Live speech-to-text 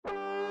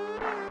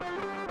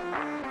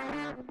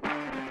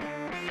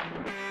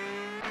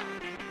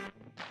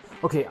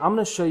Okay, I'm going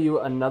to show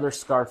you another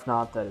scarf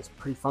knot that is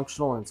pretty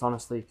functional, and it's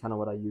honestly kind of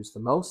what I use the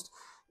most.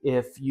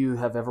 If you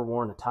have ever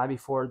worn a tie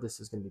before,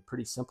 this is going to be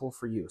pretty simple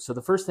for you. So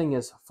the first thing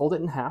is fold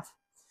it in half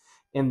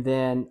and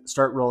then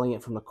start rolling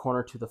it from the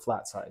corner to the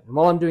flat side. And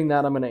while I'm doing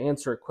that, I'm going to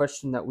answer a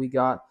question that we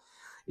got.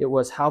 It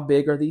was, how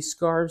big are these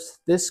scarves?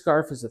 This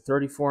scarf is a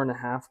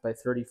 34.5 by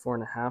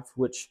 34.5,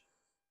 which,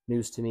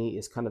 news to me,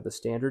 is kind of the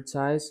standard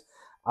size.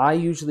 I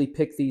usually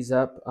pick these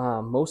up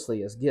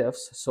mostly as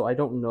gifts, so I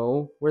don't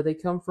know where they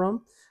come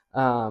from.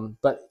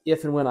 But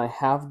if and when I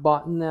have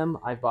bought them,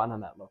 I've bought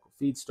them at local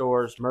feed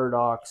stores,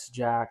 Murdoch's,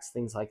 Jack's,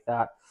 things like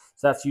that.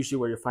 So that's usually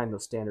where you'll find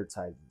those standard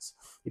sizes.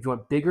 If you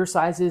want bigger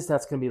sizes,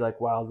 that's going to be like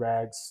Wild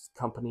Rags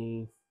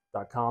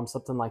Company.com,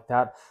 something like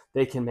that.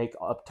 They can make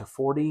up to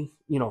 40,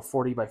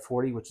 40 by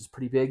 40, which is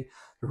pretty big.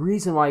 The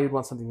reason why you'd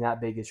want something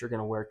that big is you're going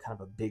to wear kind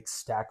of a big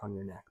stack on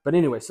your neck. But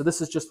anyway, so this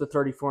is just the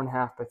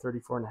 34.5 by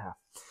 34.5.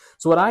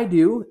 So what I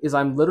do is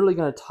I'm literally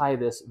going to tie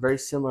this very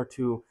similar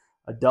to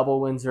a double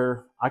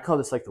Windsor. I call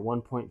this like the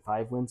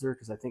 1.5 Windsor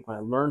because I think when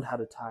I learned how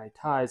to tie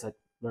ties, I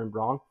learned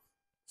wrong.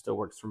 Still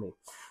works for me.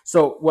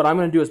 So what I'm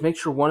going to do is make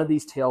sure one of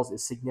these tails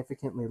is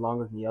significantly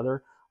longer than the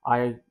other.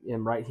 I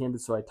am right-handed,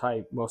 so I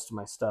tie most of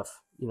my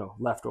stuff,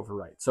 left over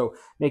right. So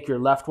make your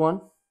left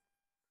one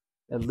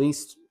at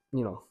least,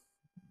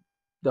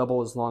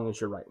 double as long as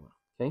your right one.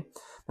 Okay.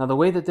 Now the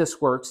way that this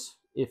works,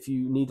 if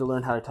you need to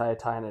learn how to tie a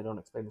tie and I don't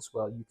explain this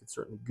well, you can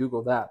certainly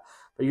Google that.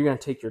 But you're going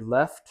to take your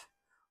left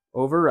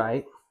over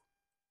right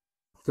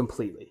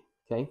completely.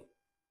 Okay.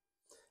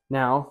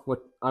 Now what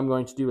I'm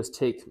going to do is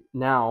take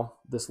now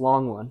this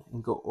long one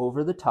and go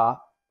over the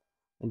top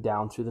and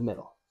down through the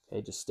middle.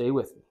 Okay. Just stay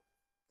with me.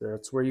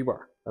 That's where you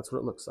are. That's what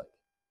it looks like.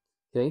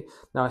 Okay.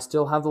 Now I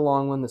still have the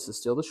long one. This is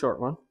still the short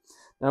one.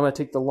 Now I'm going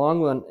to take the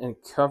long one and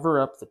cover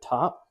up the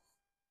top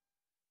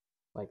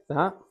like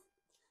that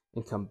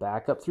and come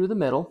back up through the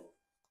middle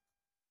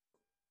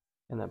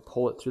and then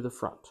pull it through the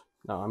front.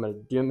 Now I'm going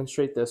to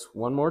demonstrate this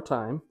one more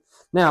time.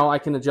 Now I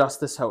can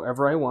adjust this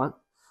however I want.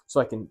 So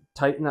I can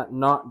tighten that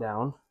knot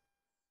down,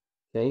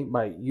 okay,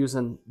 by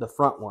using the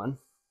front one.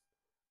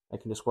 I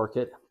can just work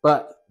it.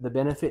 But the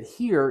benefit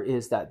here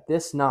is that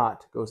this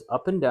knot goes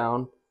up and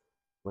down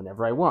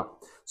whenever I want.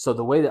 So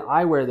the way that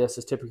I wear this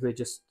is typically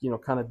just,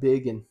 kind of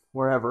big and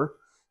wherever.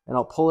 And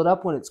I'll pull it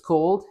up when it's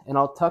cold, and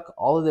I'll tuck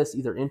all of this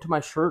either into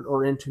my shirt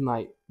or into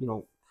my,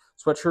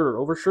 sweatshirt or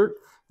overshirt.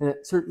 And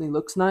it certainly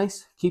looks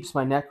nice, keeps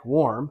my neck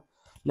warm.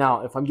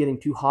 Now, if I'm getting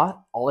too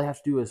hot, all I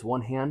have to do is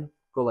one hand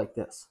go like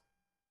this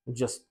and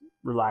just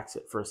relax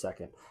it for a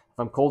second. If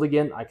I'm cold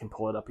again, I can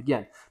pull it up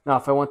again. Now,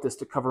 if I want this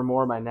to cover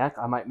more of my neck,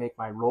 I might make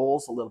my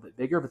rolls a little bit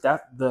bigger, but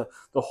the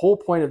whole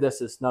point of this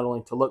is not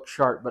only to look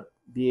sharp, but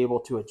be able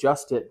to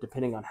adjust it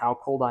depending on how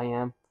cold I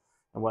am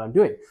and what I'm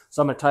doing.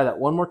 So I'm going to tie that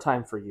one more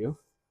time for you.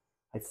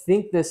 I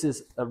think this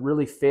is a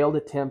really failed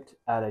attempt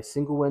at a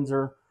single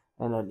Windsor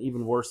and an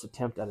even worse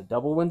attempt at a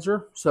double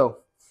Windsor. So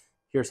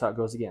here's how it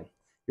goes again.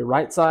 Your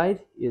right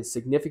side is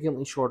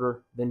significantly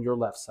shorter than your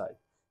left side.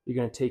 You're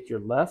going to take your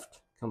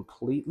left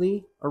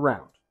completely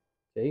around.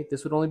 Okay,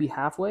 this would only be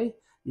halfway.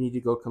 You need to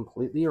go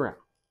completely around.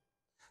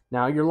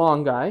 Now your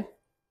long guy,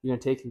 you're going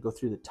to take and go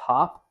through the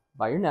top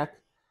by your neck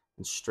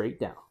and straight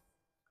down.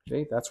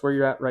 Okay, that's where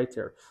you're at right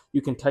there.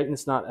 You can tighten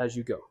this knot as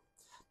you go.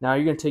 Now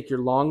you're going to take your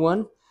long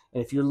one,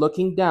 and if you're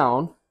looking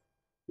down,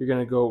 you're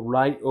going to go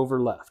right over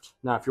left.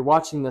 Now if you're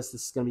watching this,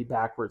 this is going to be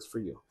backwards for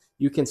you.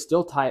 You can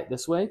still tie it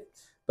this way,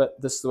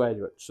 but this is the way I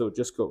do it. So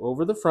just go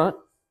over the front,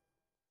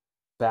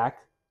 back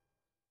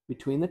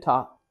between the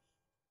top,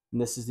 and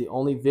this is the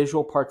only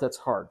visual part that's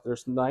hard.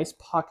 There's a nice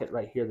pocket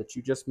right here that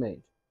you just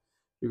made.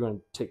 You're going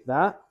to take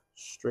that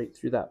straight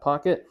through that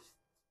pocket,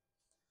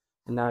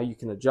 and now you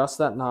can adjust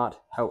that knot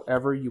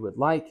however you would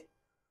like.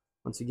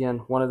 Once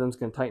again, one of them is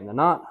going to tighten the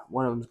knot,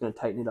 one of them is going to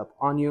tighten it up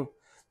on you.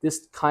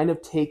 This kind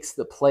of takes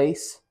the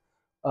place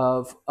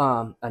of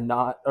a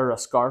knot or a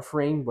scarf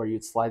ring where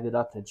you'd slide it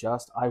up and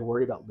adjust. I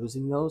worry about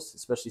losing those,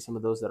 especially some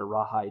of those that are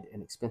rawhide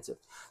and expensive.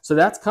 So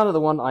that's kind of the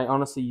one I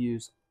honestly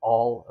use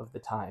all of the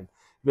time.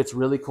 If it's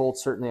really cold,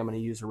 certainly I'm going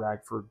to use a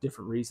rag for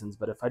different reasons,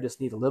 but if I just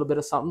need a little bit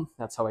of something,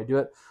 that's how I do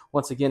it.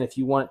 Once again, if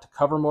you want it to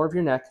cover more of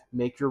your neck,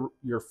 make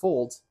your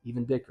folds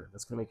even bigger.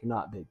 That's going to make your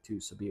knot big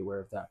too, so be aware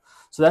of that.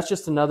 So that's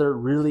just another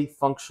really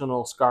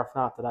functional scarf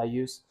knot that I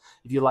use.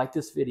 If you like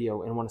this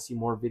video and want to see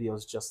more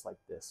videos just like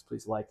this,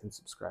 please like and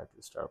subscribe to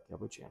the Star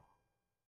Cowboy channel.